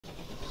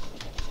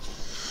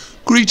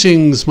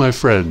Greetings, my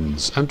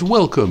friends, and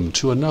welcome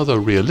to another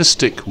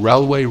realistic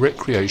railway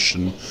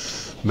recreation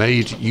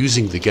made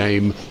using the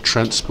game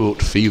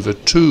Transport Fever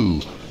 2.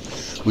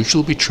 We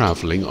shall be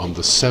travelling on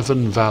the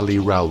Severn Valley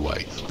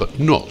Railway, but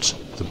not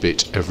the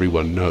bit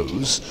everyone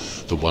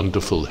knows, the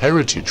wonderful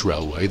heritage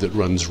railway that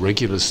runs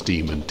regular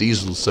steam and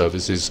diesel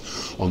services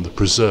on the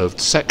preserved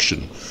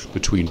section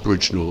between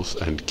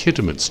Bridgnorth and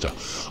Kidderminster.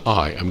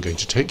 I am going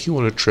to take you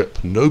on a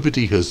trip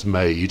nobody has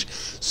made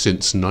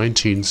since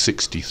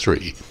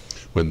 1963,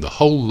 when the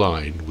whole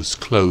line was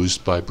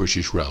closed by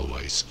British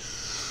Railways.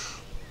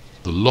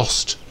 The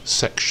lost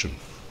section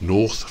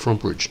north from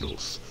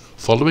Bridgnorth,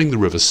 following the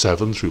River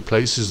Severn through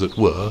places that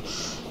were,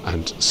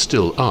 and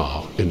still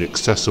are,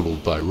 inaccessible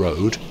by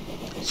road,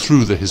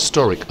 through the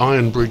historic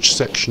Iron Bridge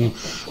section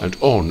and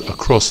on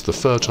across the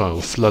fertile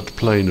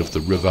floodplain of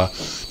the river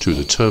to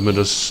the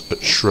terminus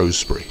at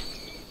Shrewsbury.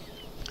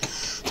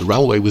 The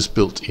railway was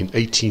built in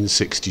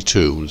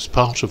 1862 and was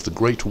part of the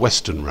Great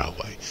Western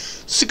Railway.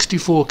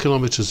 64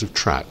 kilometres of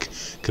track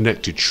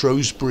connected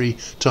Shrewsbury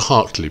to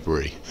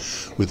Hartlebury,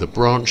 with a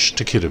branch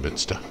to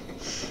Kidderminster.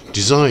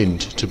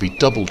 Designed to be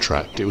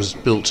double-tracked, it was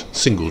built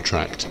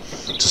single-tracked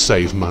to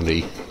save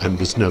money and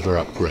was never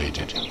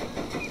upgraded.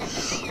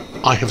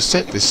 I have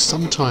set this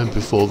sometime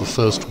before the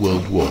First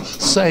World War,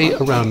 say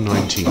around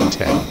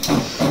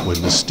 1910,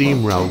 when the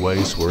steam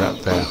railways were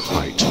at their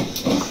height,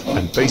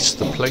 and based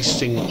the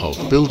placing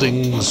of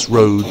buildings,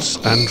 roads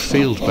and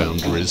field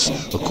boundaries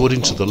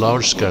according to the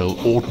large-scale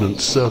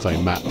Ordnance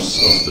Survey maps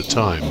of the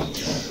time,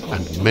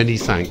 and many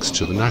thanks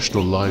to the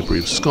National Library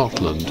of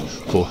Scotland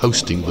for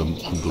hosting them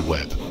on the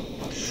web.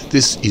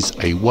 This is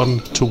a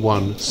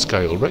 1-to-1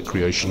 scale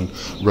recreation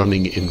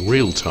running in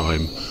real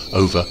time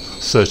over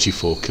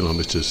 34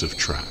 kilometres of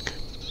track.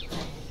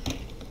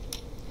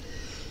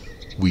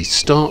 We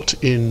start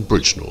in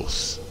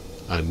Bridgnorth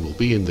and will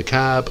be in the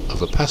cab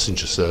of a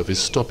passenger service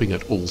stopping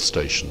at all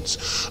stations.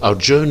 Our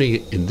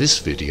journey in this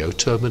video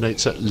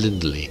terminates at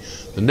Linley,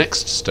 the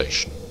next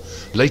station.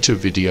 Later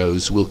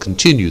videos will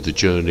continue the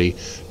journey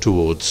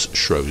towards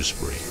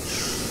Shrewsbury.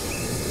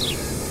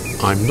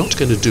 I'm not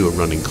going to do a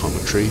running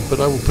commentary, but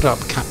I will put up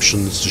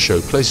captions to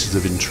show places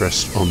of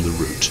interest on the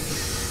route.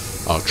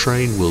 Our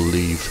train will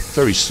leave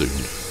very soon.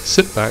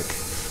 Sit back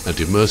and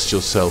immerse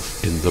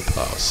yourself in the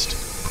past.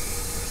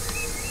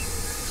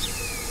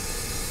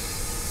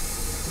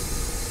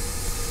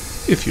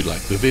 If you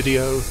like the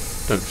video,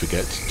 don't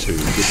forget to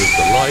give us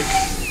a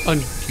like,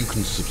 and you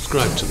can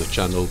subscribe to the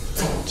channel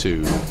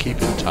to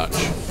keep in touch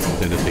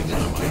with anything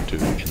I might do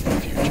in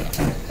the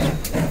future.